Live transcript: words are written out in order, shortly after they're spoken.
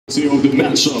Of the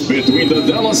matchup between the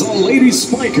DLSU Lady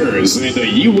Spikers and the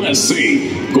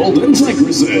USC Golden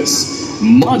Tigresses,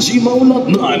 Majima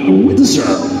Latnan with the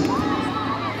serve.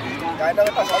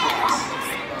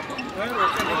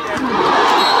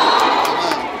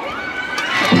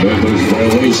 Members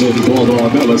violation called on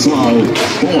DLSU,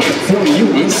 point for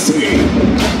USC.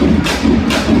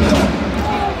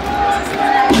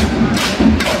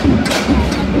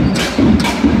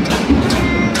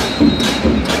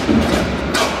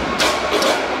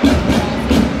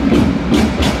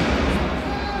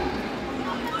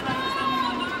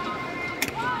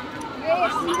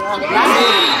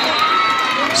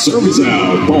 Service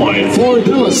out, point for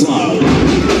DLSU.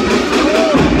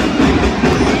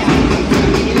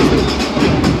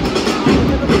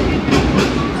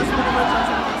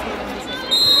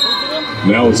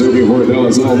 Now serving for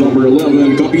DLSU number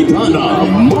 11,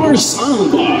 Capitana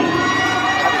Marsalba.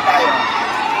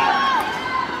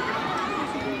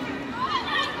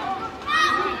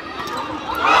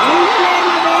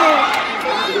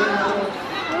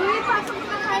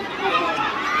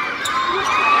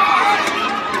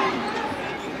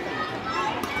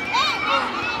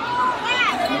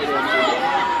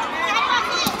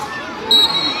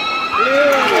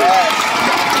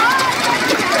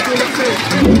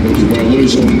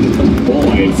 Violation,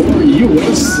 point for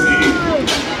USC.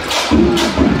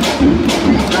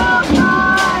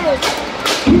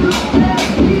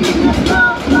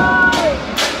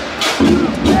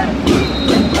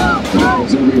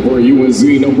 Serving for USC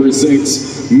number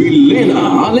 6, Milena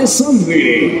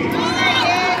Alessandri.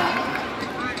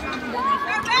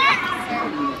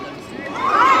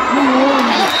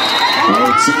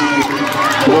 Outside,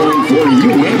 point for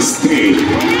USC.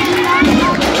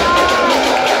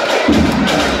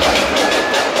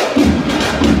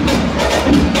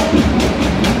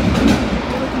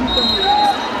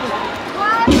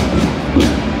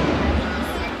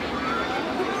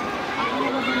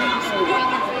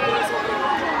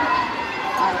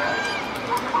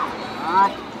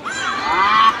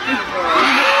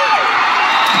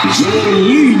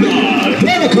 Jolina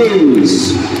Delacruz.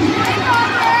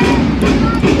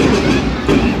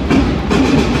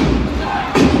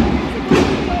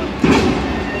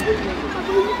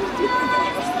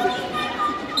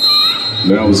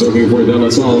 Now serving for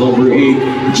DLSU number 8,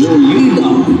 Jolina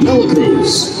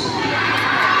Delacruz.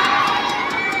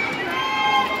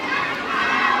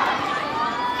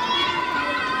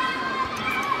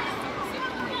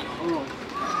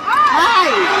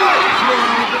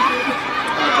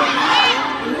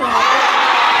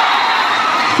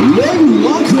 Len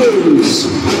Cruz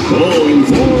going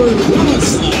for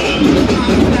DLSU.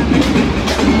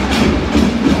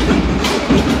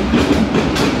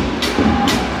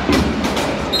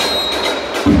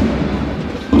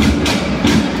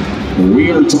 We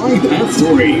are tied at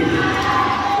 3.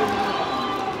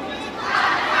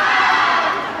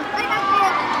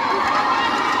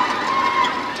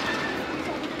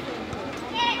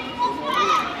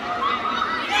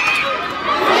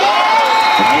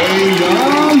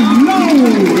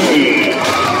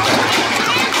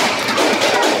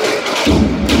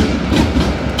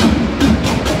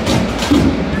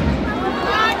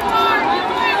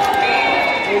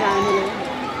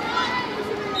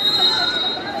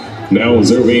 Now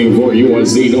serving for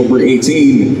USC number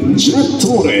 18, Jet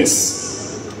Torres.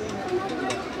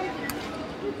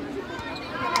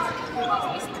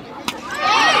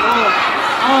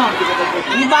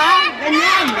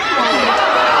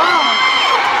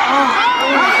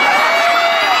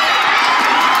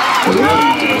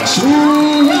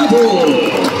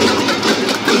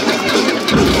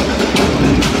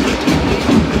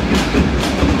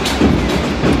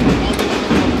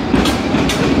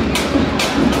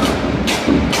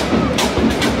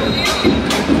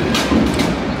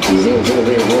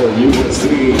 USC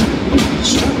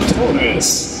Jet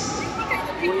Torres.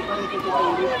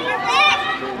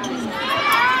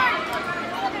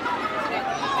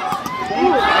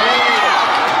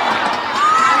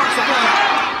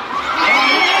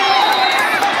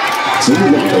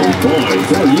 Point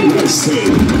for USC.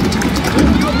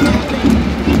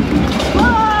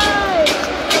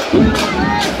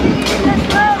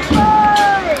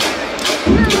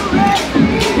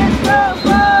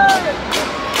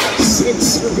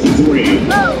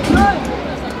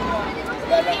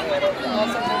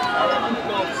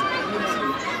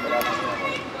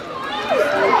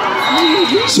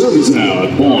 Service out,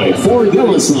 point for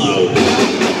DLSU.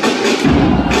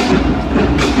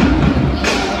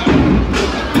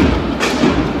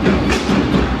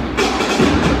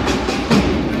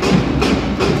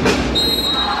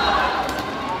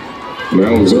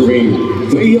 Now serving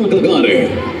Thea Gagare.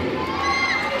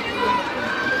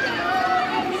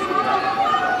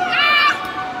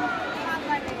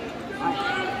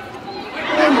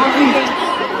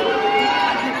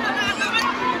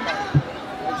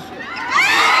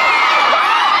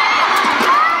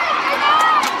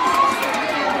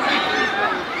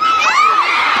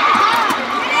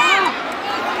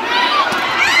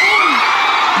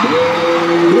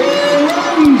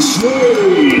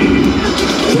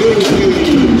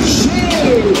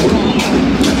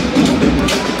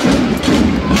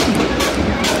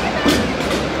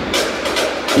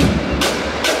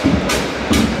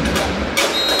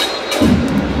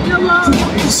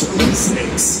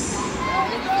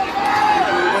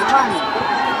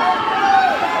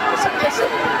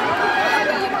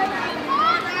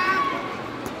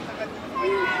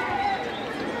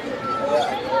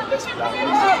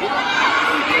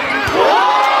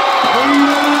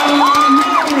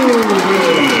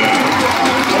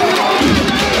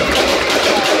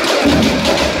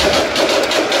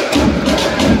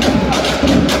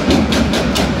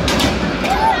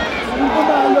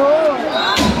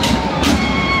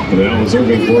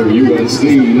 serving for UST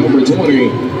number 20,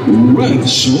 Red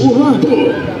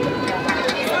Chorado.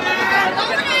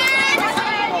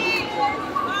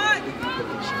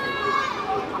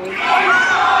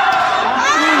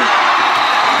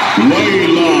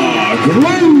 Layla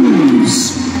Cruz.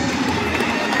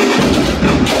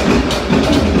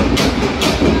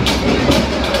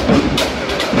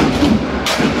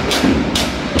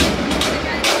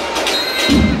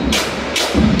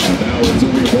 Now it's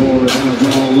only four, and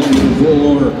all number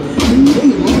 4,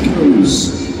 Layla Cruz.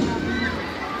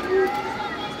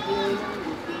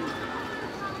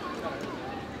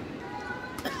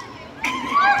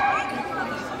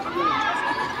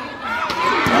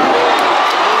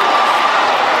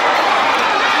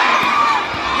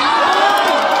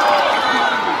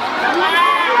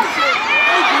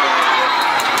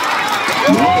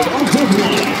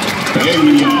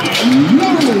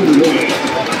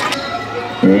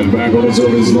 And back on the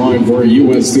service line for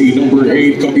UST number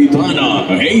 8, Capitana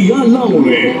Eya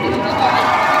Laure.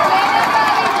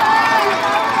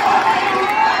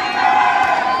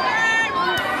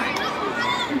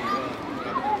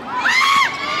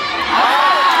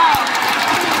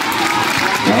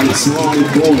 Outside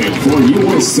point for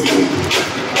UST.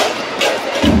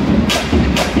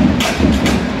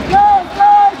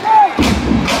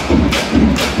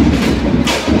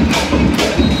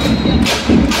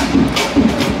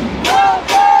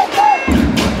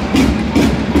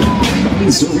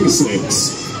 Service 6.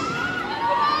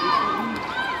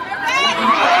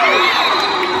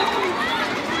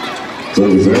 So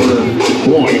there,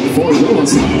 point for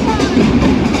DLSU.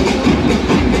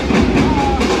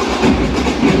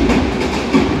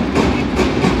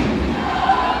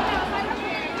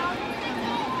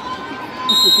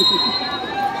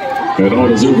 And on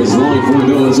the service line for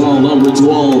DLSU number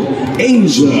 12,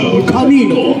 Angel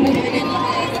Camino.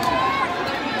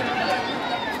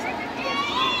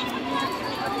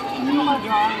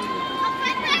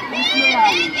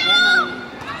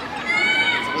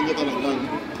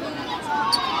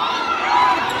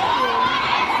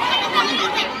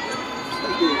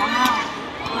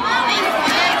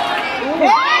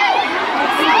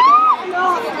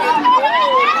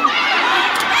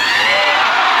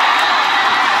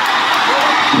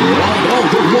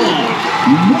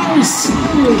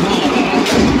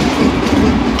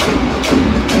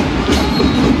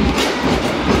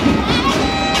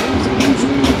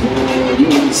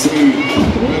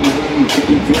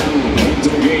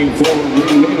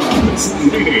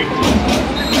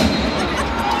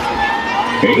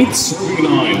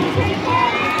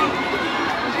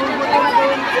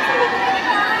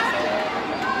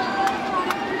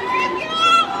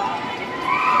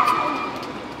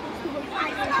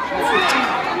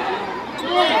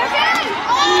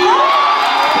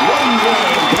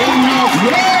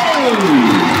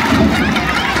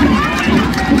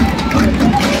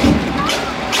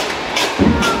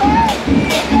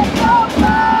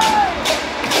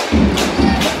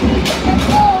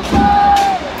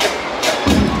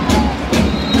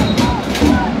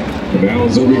 Now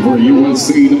serving for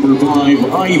USC number 5,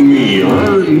 Jaime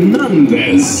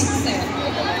Hernandez.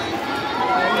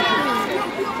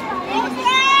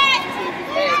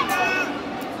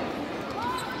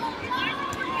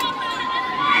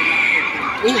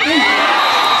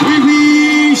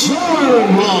 Vivi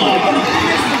Sharma.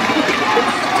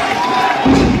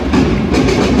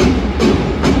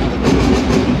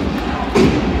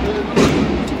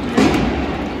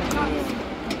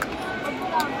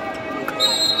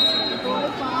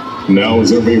 Now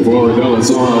serving for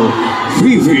DLSU,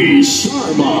 Vivi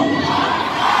Sharma.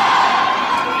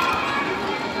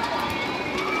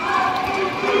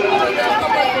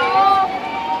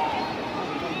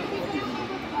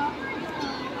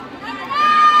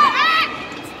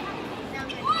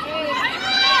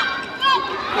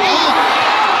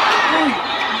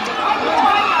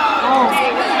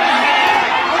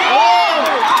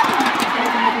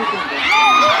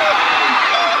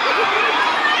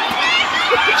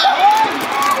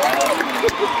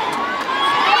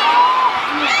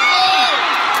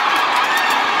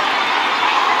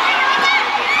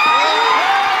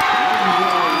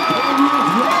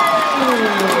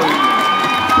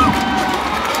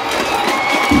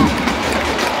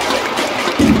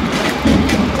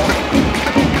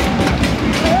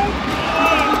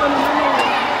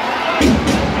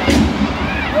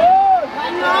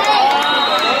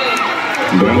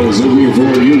 Now serving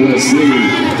for USC,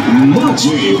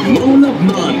 Maji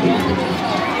Maulabnan.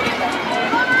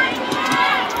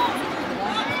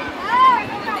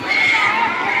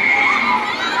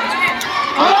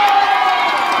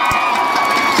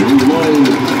 Too low,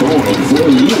 point for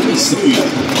USC.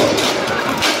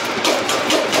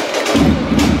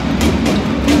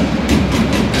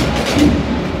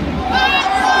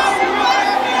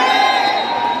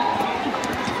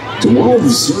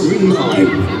 12 serving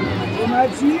 9.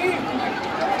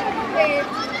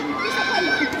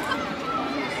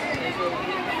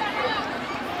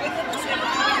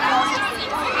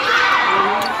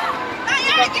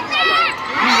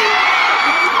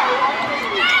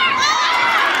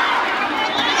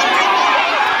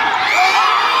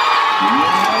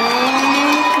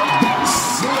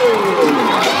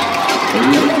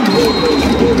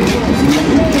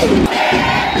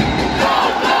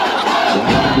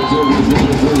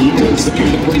 UST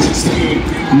number 16,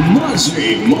 Maji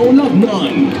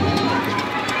Maulagnan.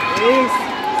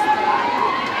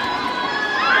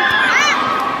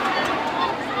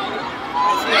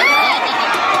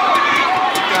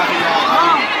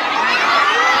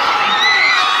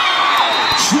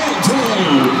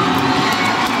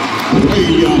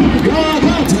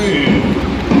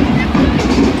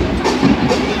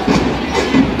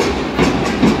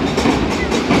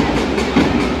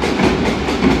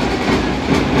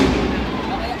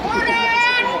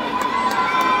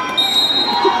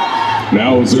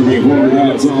 Now serving for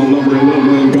DLSU number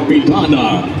 11, Kapitana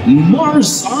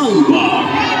Mars Alba.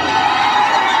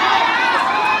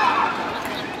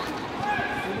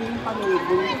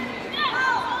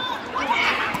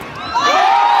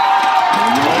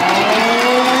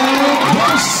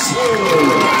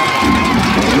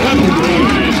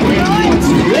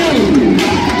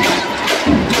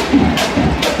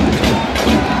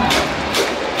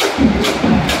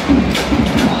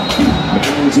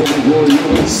 For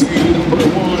USC number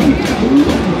 1,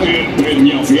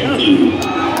 Peñafiel.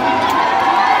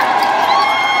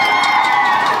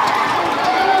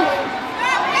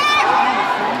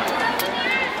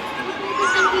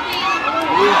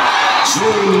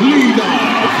 Jolina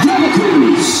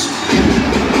Veracruz.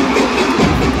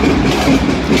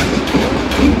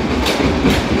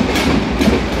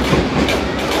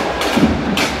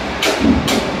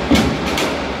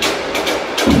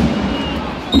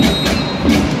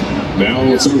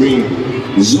 Now serving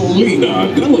Zolina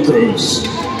de la Cruz.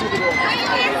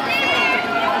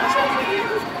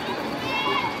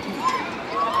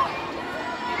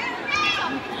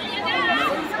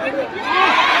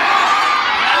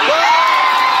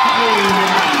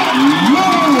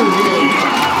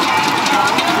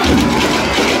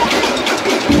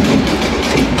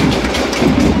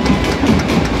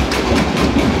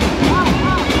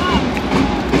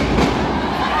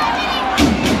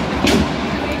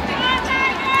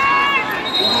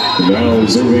 Now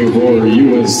serving for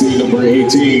USC number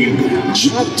 18,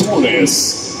 Jack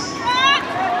Torres.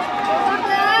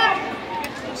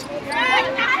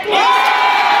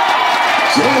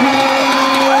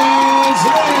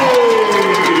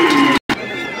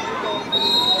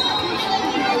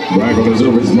 Back on the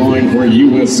service line for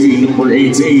USC number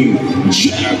 18,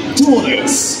 Jack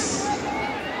Torres.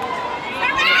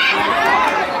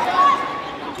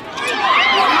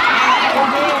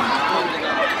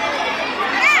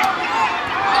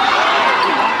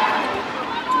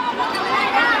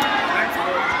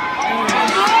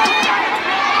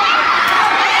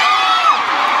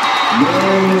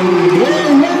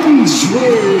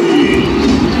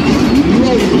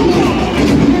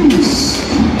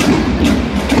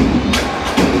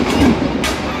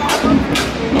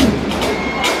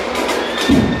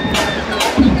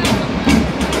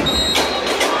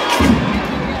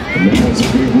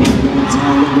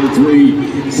 Number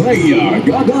 3, Freya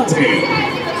Gadate.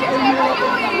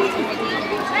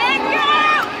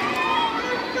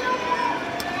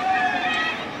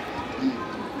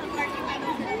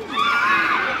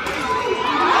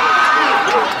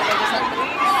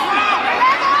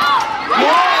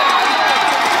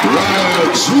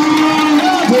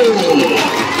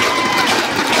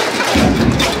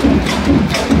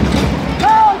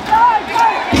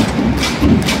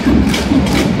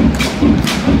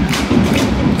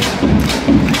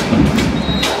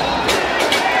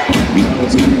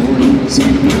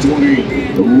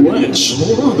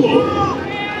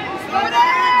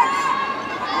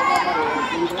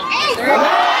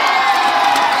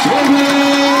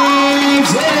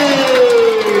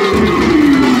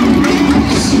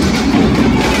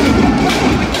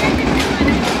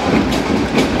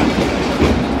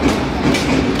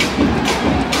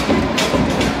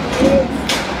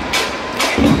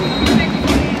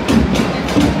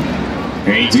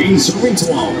 Serving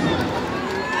 12.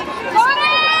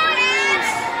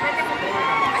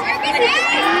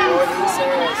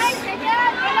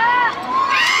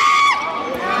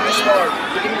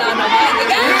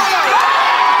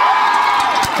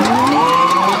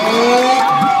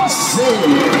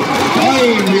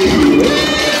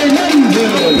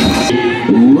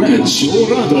 Red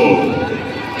Dorado.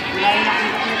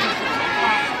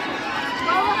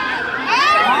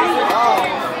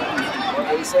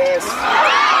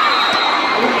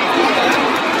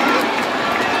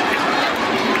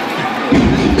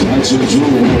 Catch and throw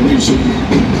violation.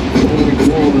 Going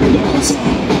forward, that's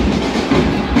out.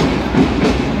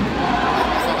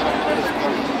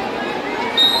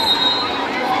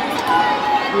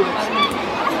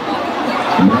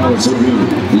 Now it's over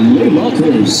Layla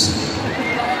Cruz.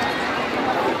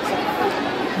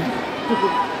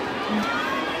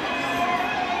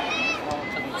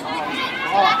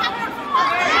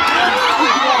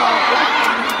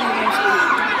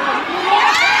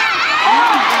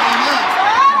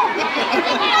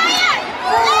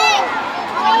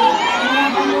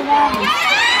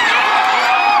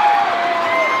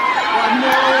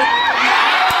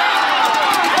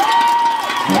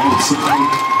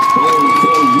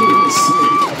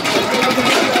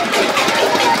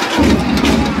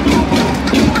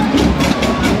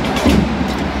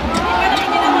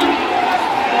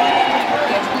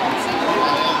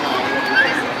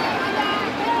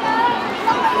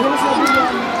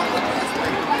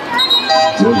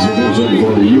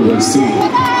 For USC.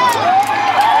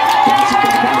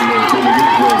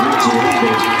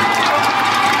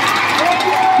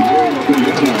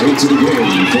 Into the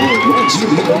game for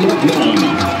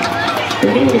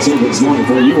and that's over this line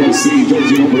for USC,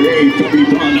 jersey number 8,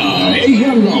 Capitana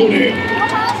Eyalone.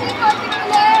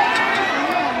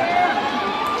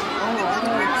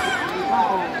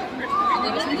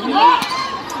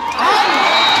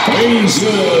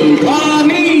 Angel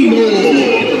Canino.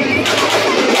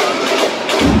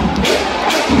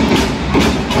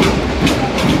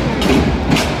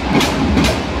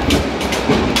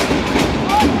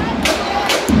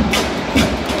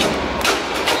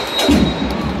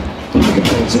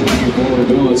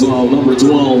 Number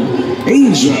 12,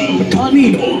 Angel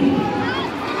Canino.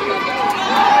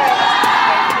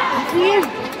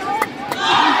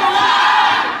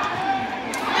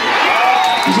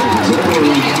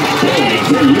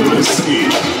 For USC.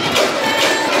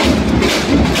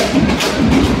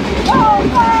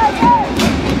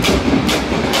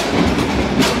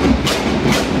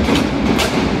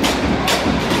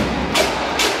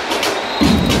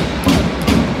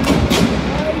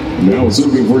 Now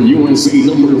serving for USC,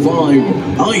 number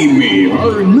 5, Jaime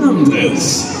Hernandez.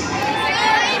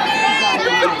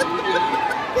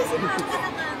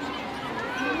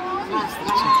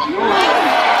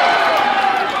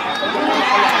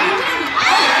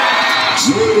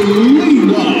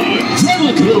 Jelena de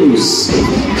la Cruz.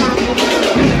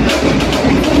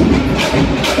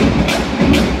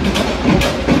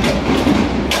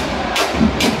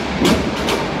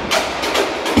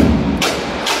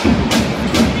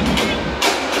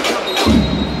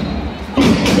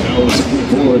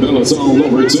 That's all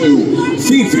number 2,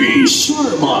 Fifi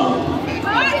Sharma.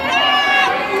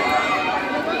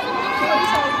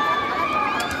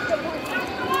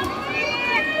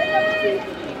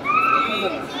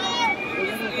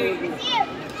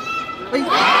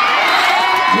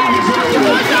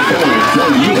 For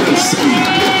USC.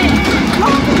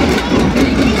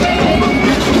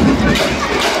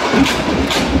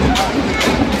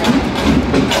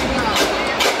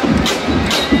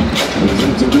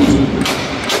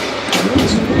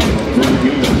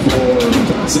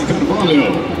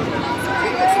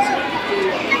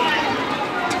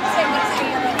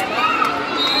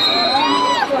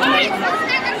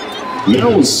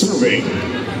 Now serving,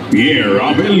 Pierre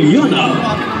Abellana.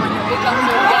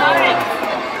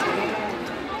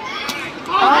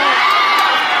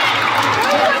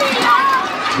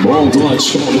 Ball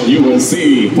touch on the USC,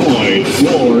 point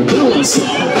for DLSU.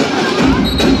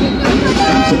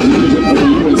 For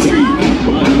USC,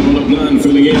 Manuel Plan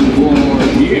filling in for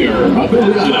Pierre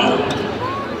Abellana.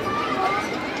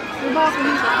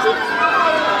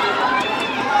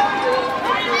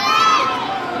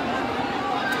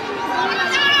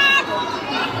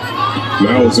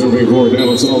 Now serving for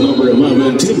DLSU, number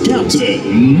 11, team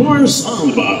captain, Mars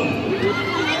Alba.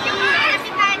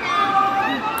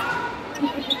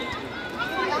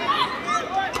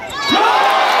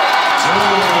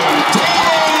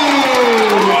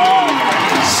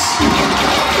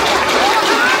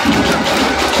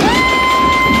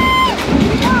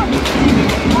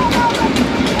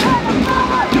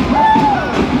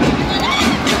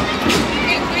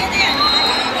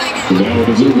 Now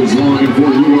the service line for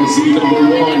USC, number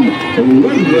 1,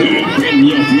 Renren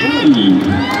Peñafiel.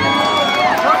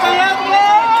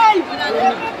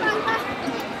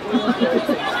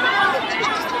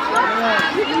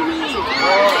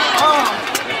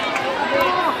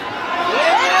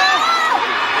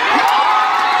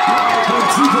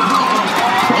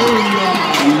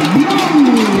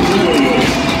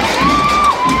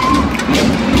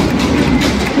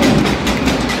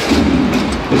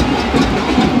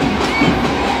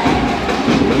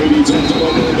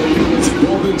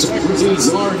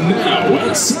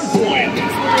 at set point.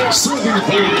 Serving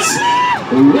points,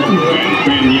 Ronwen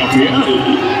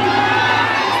Peñafiel.